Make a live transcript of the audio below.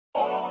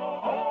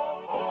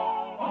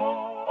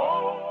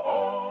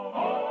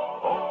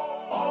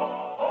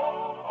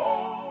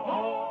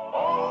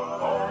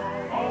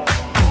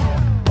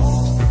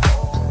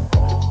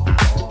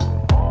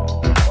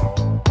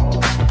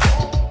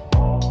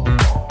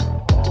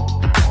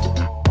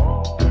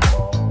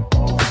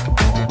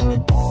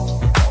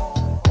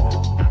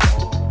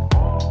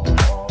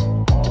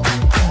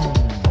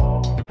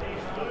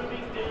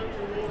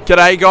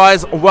G'day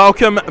guys,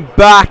 welcome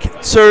back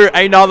to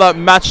another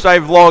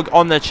matchday vlog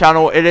on the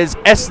channel. It is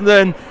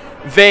Essendon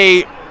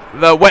v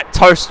the Wet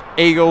Toast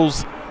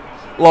Eagles.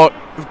 Look,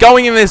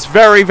 going in this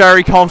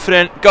very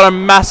confident, got a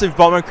massive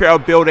Bomber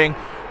crowd building.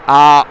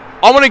 I'm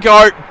going to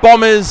go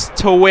Bombers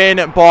to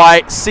win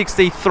by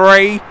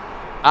 63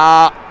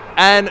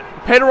 and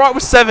Peter Wright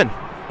was 7.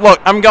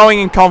 Look, I'm going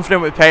in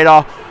confident with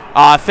Peter.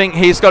 I think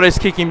he's got his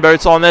kicking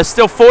boots on. There's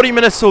still 40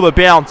 minutes till the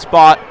bounce,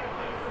 but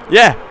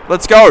yeah,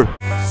 let's go.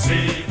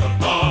 See the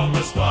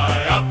Bombers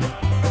fly up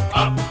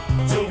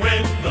to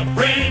win the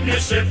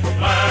premiership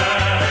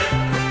flag.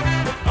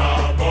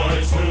 Our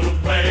boys who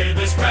play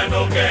this grand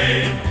old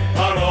game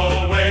are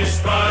always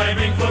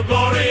striving for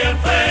glory and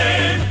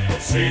fame.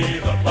 See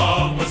the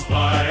Bombers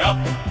fly up,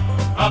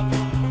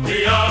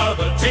 the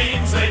other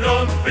teams they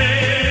don't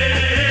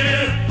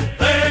fear.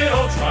 They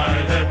all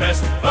try their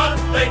best, but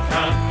they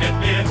can't get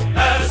near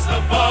as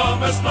the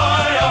Bombers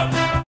fly up.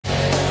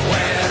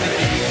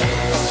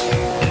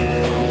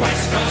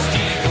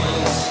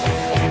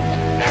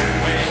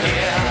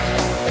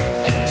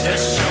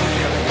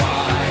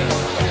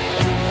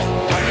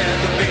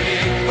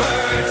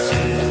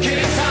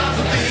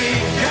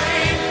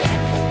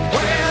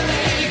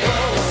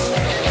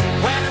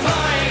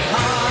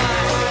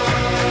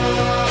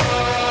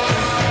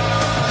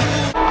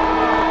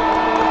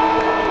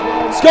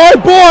 Go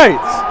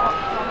boys!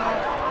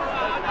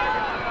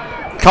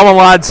 Come on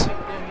lads.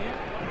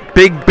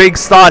 Big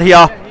start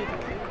here.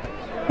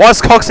 Why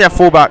is Cox our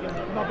fullback?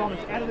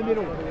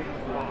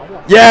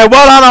 Yeah,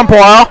 well done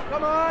umpire.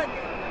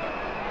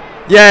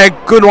 Yeah,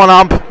 good one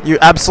ump, you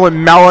absolute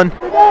melon.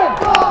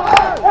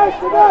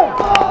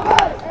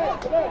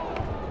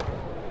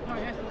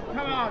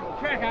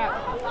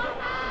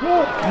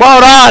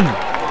 Well done.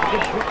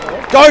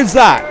 Go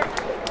Zach.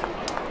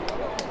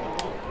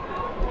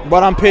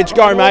 Well done, pitch.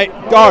 Go, mate.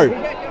 Go.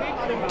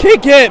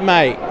 Kick it,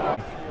 mate.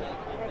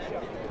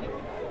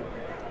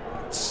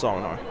 So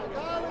annoying.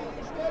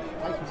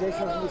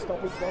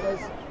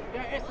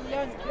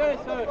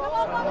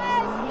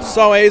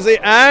 So easy.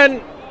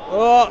 And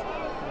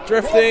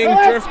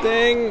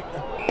drifting.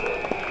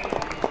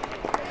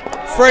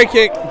 Free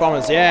kick.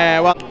 Bombers. Yeah,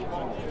 well.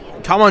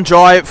 Come on,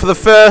 Joy. For the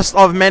first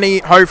of many,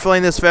 hopefully,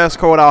 in this first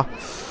quarter.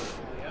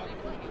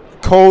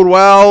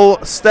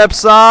 Caldwell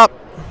steps up.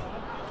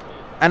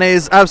 And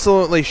he's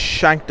absolutely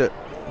shanked it.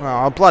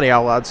 Oh, bloody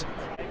hell, lads.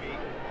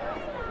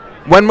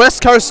 When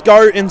West Coast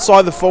go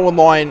inside the forward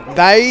line,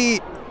 they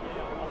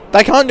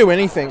can't do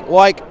anything.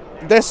 Like,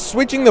 they're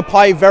switching the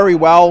play very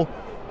well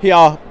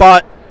here.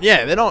 But,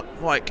 yeah, they're not,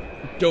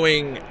 like,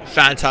 doing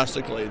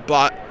fantastically.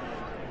 But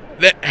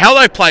how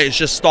they play is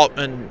just stop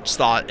and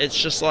start. It's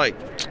just, like,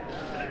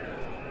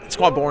 it's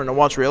quite boring to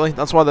watch, really.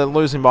 That's why they're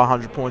losing by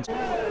 100 points.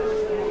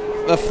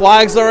 The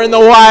flags are in the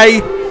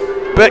way.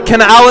 But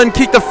can Allen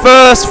kick the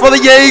first for the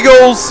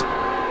Eagles?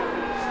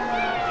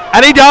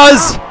 And he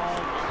does.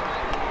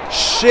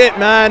 Shit,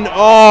 man.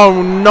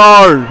 Oh,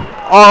 no.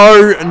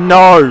 Oh,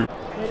 no.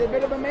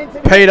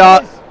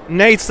 Peter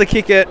needs to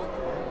kick it.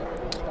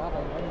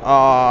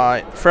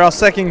 For our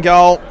second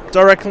goal,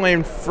 directly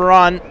in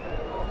front.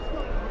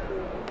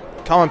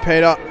 Come on,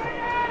 Peter.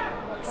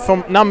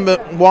 From number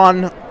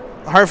 1.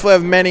 Hopefully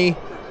have many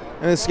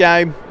in this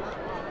game.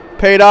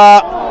 Peter.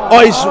 Oh,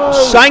 he's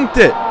shanked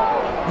it.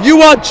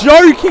 You are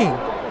joking!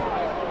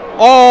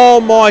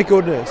 Oh my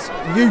goodness.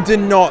 You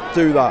did not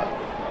do that.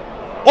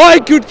 I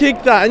could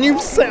kick that and you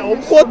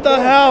said, what the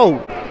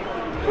hell?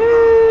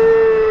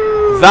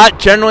 That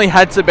generally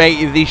had to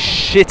be the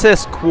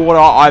shittest quarter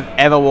I've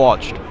ever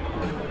watched.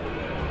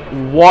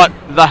 What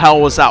the hell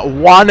was that?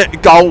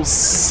 1 goal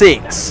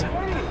 6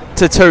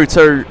 to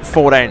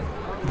 2-14.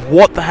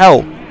 What the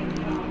hell?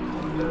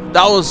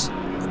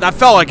 That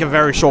felt like a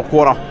very short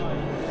quarter.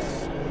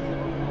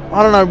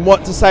 I don't know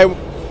what to say.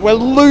 We're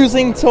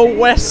losing to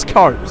West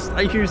Coast.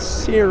 Are you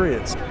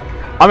serious?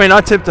 I mean, I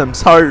tipped them,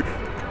 so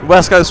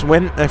West Coast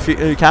win if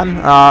you can.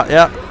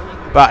 Yeah.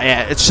 But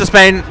yeah, it's just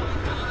been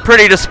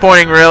pretty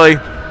disappointing, really.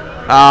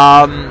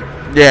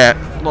 Yeah,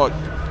 look.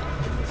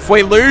 If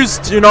we lose,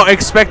 do not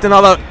expect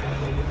another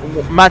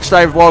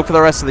matchday vlog for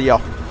the rest of the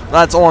year.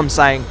 That's all I'm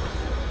saying.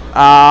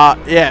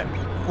 Yeah,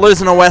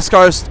 losing to West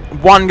Coast.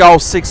 1 goal,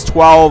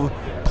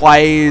 6-12.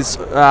 Plays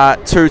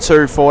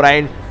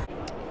 2-14.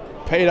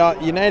 Peter,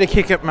 you need to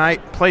kick it, mate.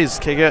 Please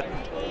kick it.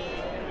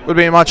 Would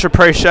be much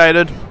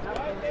appreciated.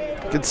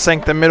 Could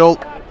sink the middle.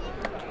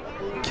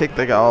 Kick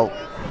the goal.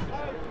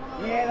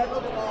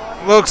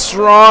 Looks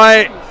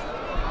right.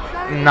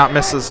 Nut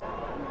misses.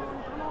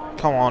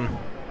 Come on.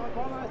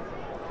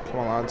 Come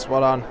on, lads. Well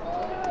done.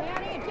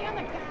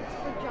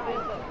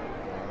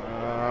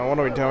 What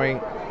are we doing?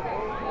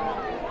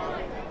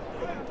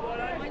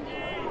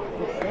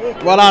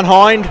 Well done,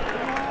 Hind.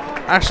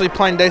 Actually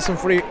playing decent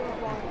footy.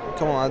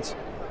 Come on, lads.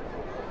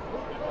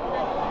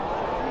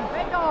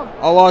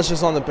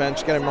 Elijah's on the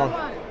bench. Get him on.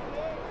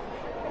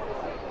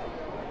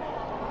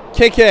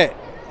 Kick it.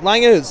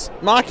 Langers.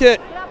 Mark it.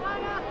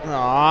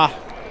 Ah.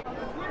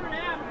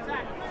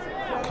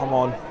 Come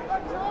on.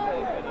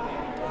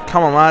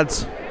 Come on,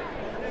 lads.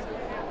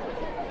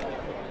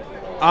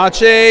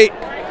 Archie.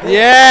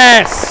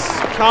 Yes.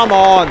 Come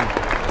on.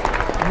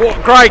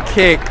 What great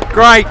kick.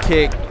 Great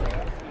kick.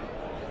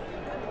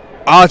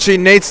 Archie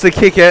needs to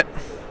kick it.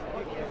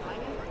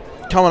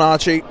 Come on,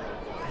 Archie.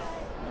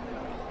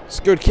 It's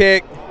a good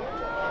kick.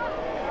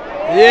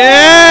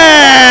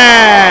 Yeah!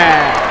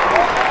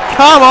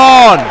 Come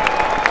on!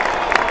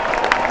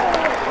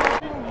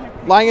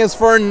 Langers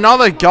for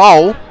another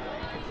goal.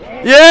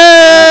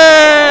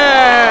 Yeah!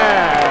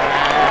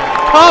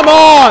 Come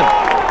on!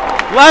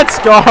 Let's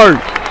go!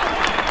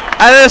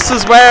 And this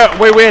is where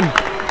we win.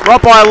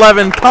 Right by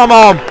 11. Come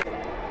on!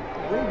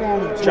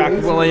 Jack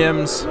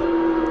Williams.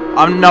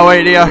 I have no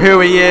idea who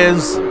he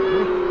is.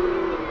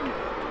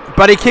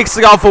 But he kicks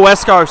the goal for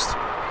West Coast.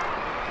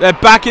 They're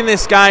back in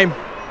this game.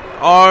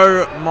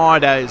 Oh my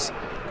days.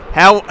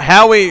 How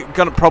are we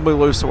going to probably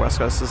lose to West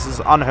Coast? This is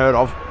unheard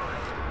of.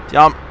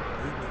 Jump.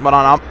 Well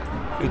done, up.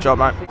 Good job,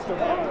 mate.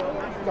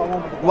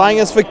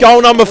 Langers for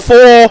goal number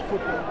 4.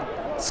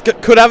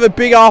 Could have a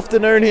big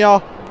afternoon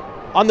here.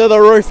 Under the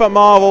roof at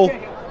Marvel.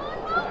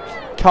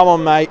 Come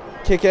on, mate.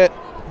 Kick it.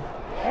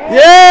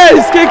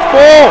 Yes! Kick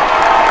 4!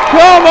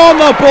 Come on,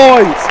 the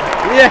boys!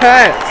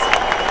 Yes!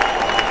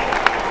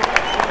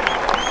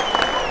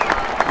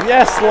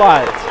 Yes,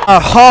 lads.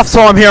 Half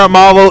time here at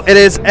Marvel. It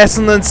is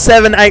Essendon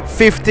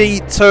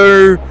 7-8-50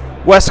 to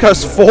West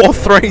Coast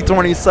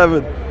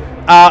 4-3-27.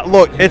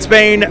 Look, it's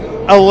been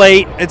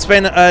elite. It's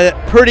been a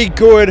pretty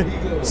good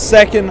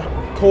second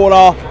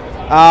quarter.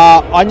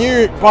 I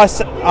knew by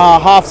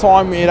half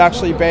time we'd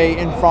actually be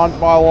in front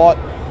by a lot.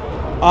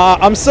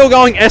 I'm still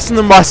going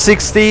Essendon by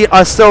 60.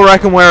 I still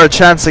reckon we're a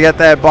chance to get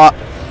there, but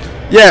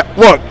yeah,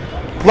 look,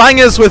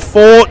 Langers with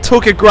 4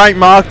 took a great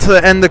mark to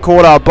end the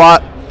quarter,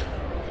 but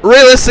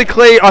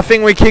realistically, I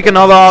think we kick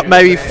another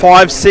maybe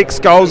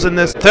 5-6 goals in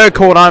this third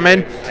quarter.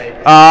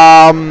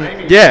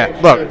 Yeah,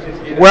 look,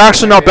 we're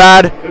actually not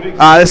bad.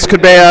 This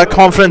could be a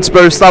confidence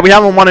booster. We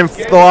haven't won in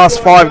the last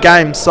 5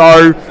 games,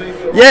 so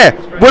yeah,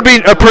 would be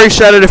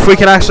appreciated if we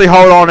can actually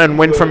hold on and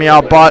win from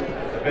here. But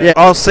yeah,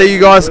 I'll see you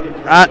guys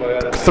at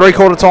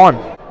 3/4 time.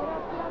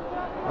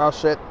 Oh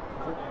shit!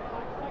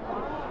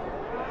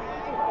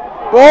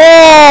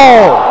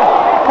 Ball!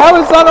 How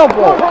is that not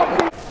ball?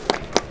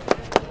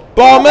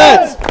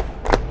 Bombers!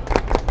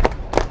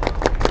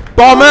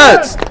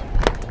 Bombers!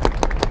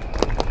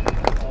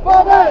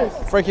 Bombers!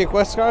 Free kick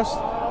West Coast?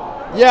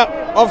 Yep,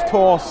 of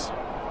course.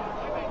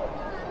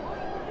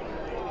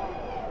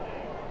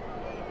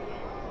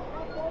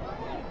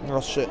 Oh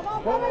shit.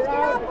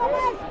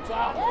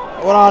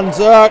 Well done,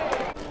 Zerk.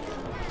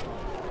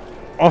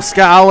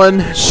 Oscar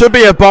Allen should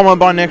be a bomber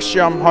by next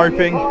year, I'm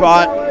hoping,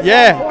 but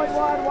yeah.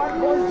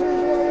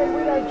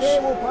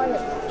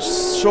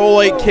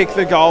 Surely kick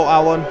the goal,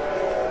 Allen.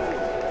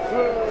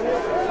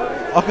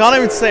 I can't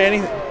even see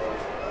anything.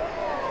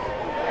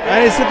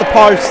 And he's hit the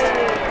post.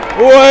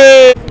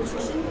 Wait.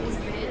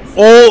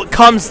 All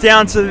comes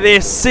down to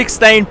this.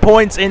 16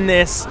 points in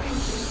this.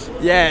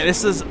 Yeah,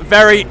 this is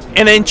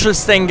an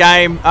interesting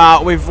game.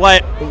 We've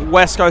let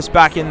West Coast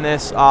back in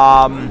this.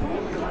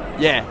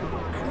 Yeah,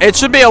 it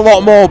should be a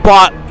lot more,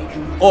 but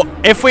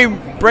if we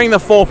bring the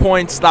 4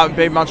 points, that would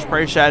be much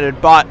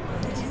appreciated. But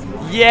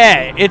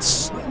yeah,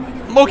 it's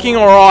looking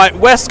all right.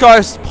 West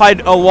Coast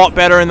played a lot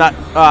better in that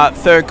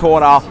third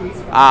quarter.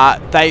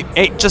 They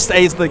just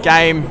eased the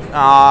game,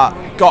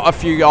 got a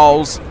few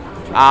goals.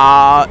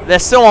 They're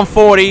still on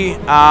 40.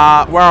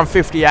 We're on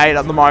 58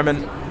 at the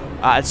moment.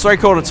 It's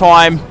 3/4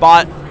 time,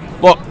 but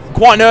look,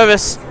 quite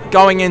nervous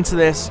going into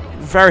this.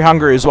 Very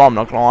hungry as well, I'm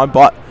not gonna lie.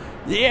 But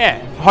yeah,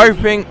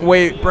 hoping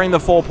we bring the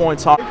 4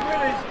 points home.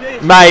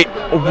 Mate,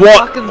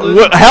 what?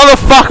 How the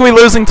fuck are we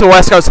losing to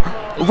West Coast?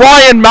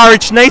 Ryan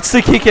Marriage needs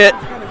to kick it.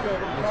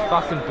 It's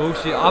fucking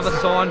bullshit. I've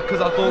signed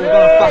because I thought we were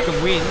gonna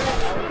fucking win.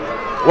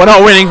 We're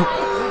not winning.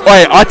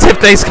 Wait, I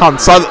tipped these cunts,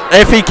 so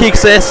if he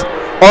kicks this,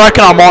 I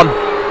reckon I'm on.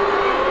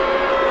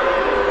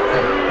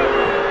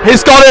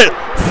 He's got it.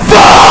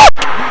 Fuck!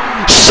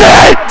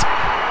 Shit!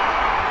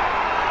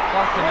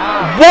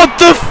 What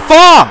the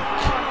fuck?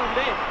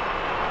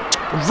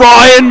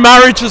 Ryan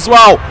Marriage as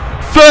well.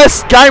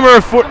 First gamer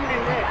of foot.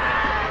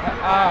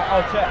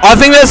 I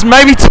think there's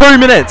maybe 2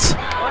 minutes.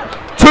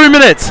 2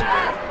 minutes.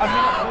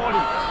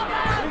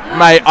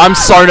 Mate, I'm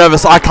so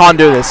nervous. I can't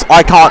do this.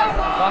 I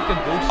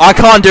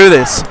can't do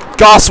this.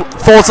 Gus,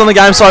 thoughts on the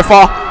game so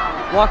far?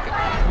 Like,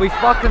 we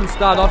fucking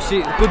start off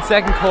shit, good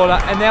second quarter,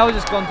 and now we're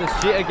just gone to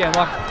shit again.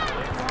 Like,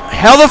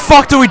 how the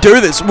fuck do we do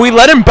this? We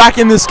let him back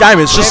in this game.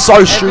 It's just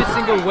so stupid. Every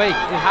single week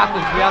it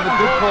happens. We have a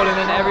good quarter and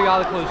then every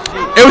other quarter is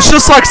shit. It was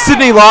just like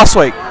Sydney last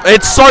week.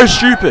 It's so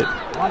stupid.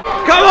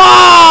 Come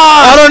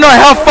on! I don't know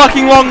how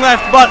fucking long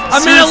left, but a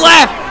minute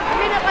left.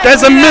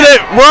 There's a minute.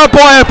 We're up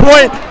by a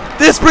point.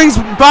 This brings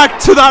back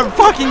to that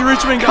fucking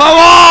Richmond game. Come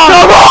on!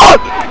 Come on!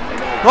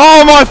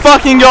 Oh my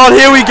fucking god,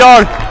 here we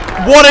go.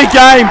 What a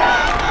game.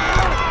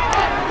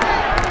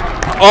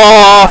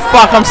 Oh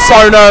fuck, I'm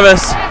so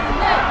nervous.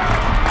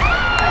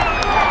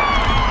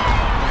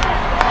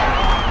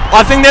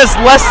 I think there's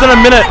less than a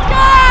minute.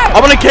 I'm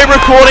gonna keep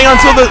recording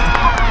until the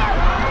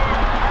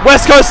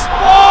West Coast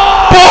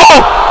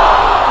ball.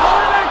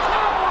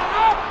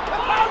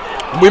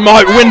 We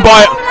might win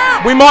by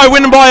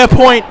a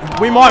point.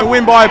 We might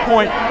win by a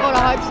point. God,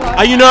 I hope so.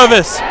 Are you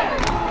nervous?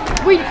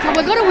 We've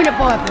got to win it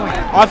by a point.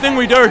 I think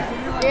we do.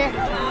 Yeah.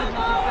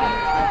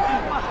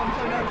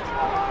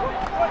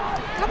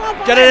 Come on,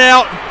 Get it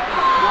out.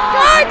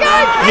 Go.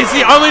 He's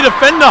the only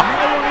defender.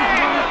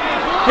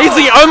 He's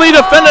the only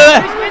defender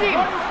there. He's with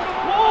him.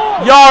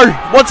 Yo,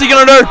 what's he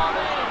gonna do?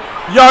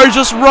 Yo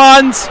just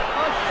runs. Oh,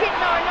 shit,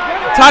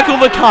 no. Tackle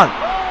the cunt.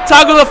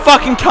 Tackle the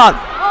fucking cunt.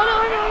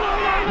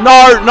 Oh,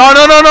 No.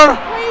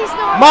 Please,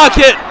 no. Mark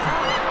it.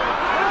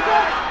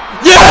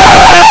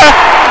 Yeah!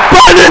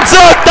 Brandon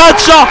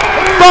Thatcher!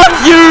 Fuck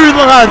you,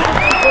 lad.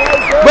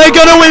 We're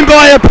gonna win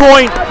by a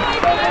point.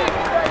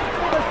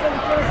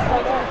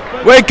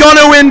 We're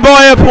gonna win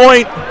by a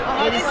point.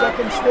 30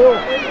 seconds still.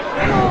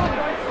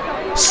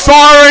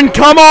 Siren,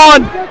 come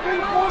on!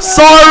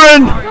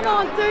 Siren! Come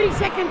on, 30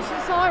 seconds to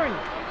siren.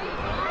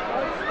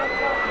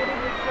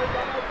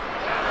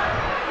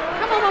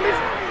 Come on, Mamas.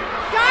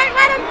 Don't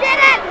let him get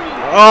it.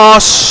 Oh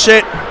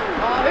shit.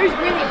 Oh, who's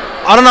winning?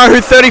 I don't know who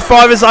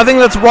 35 is. I think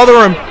that's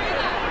Rotherham.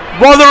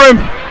 Rotherham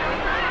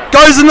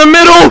goes in the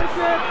middle.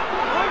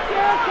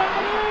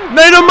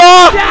 Need a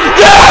mark.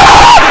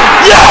 Yeah!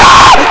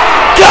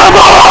 Come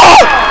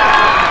on!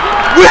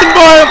 Win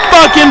by a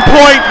fucking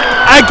point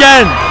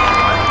again.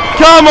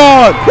 Come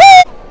on.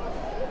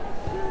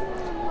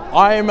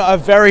 I am a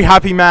very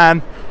happy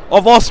man.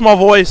 I've lost my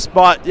voice,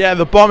 but yeah,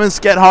 the Bombers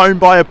get home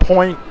by a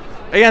point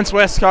against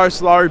West Coast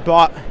though,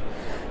 but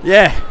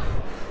yeah,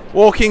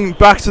 walking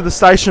back to the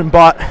station,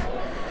 but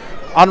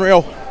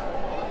unreal.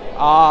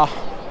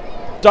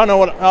 Don't know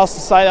what else to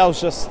say. That was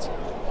just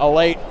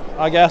elite,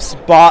 I guess,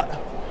 but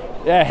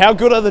yeah, how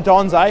good are the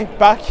Dons, eh?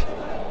 Back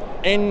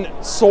in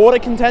sort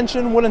of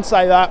contention, wouldn't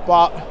say that,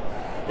 but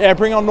yeah,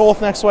 bring on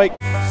North next week.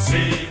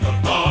 See the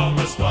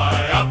Bombers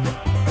fly up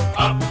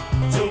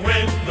to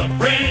win the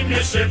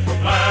premiership.